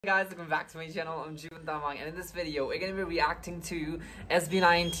Hey guys, welcome back to my channel. I'm Juvan Tamang, and in this video we're going to be reacting to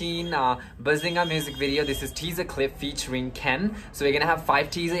SB19 Bazinga music video. This is teaser clip featuring Ken. So we're going to have 5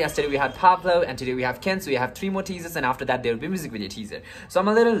 teasers. Yesterday we had Pablo and today we have Ken. So we have 3 more teasers, and after that there will be a music video teaser. So I'm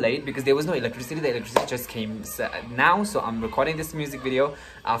a little late because there was no electricity. The electricity just came now, so I'm recording this music video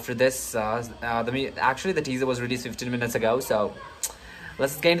after this. Actually the teaser was released 15 minutes ago, so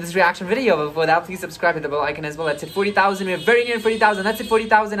let's get into this reaction video. But before that, please subscribe, hit the bell icon as well. Let's hit 40,000. We're very near 40,000. Let's hit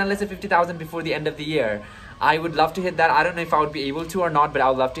 40,000 and let's hit 50,000 before the end of the year. I would love to hit that. I don't know if I would be able to or not, but I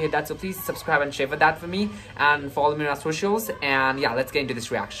would love to hit that. So please subscribe and share for that for me. And follow me on our socials. And yeah, let's get into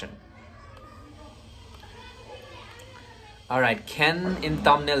this reaction. Alright, Ken in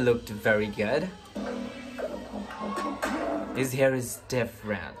thumbnail looked very good. His hair is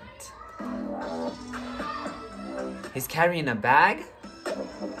different. He's carrying a bag.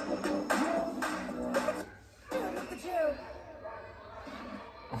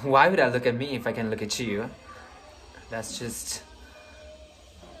 Why would I look at me if I can look at you? That's just...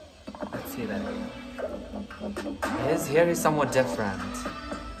 Let's see that. His hair is somewhat different.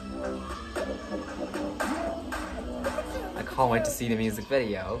 I can't wait to see the music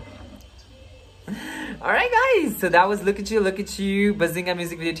video. Alright guys, so that was Look At You, Bazinga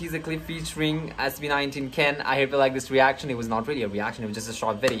music video teaser clip featuring SB19 Ken. I hope you like this reaction. It was not really a reaction, it was just a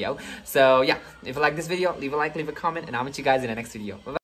short video. So yeah, if you like this video, leave a like, leave a comment, and I'll meet you guys in the next video. Bye bye.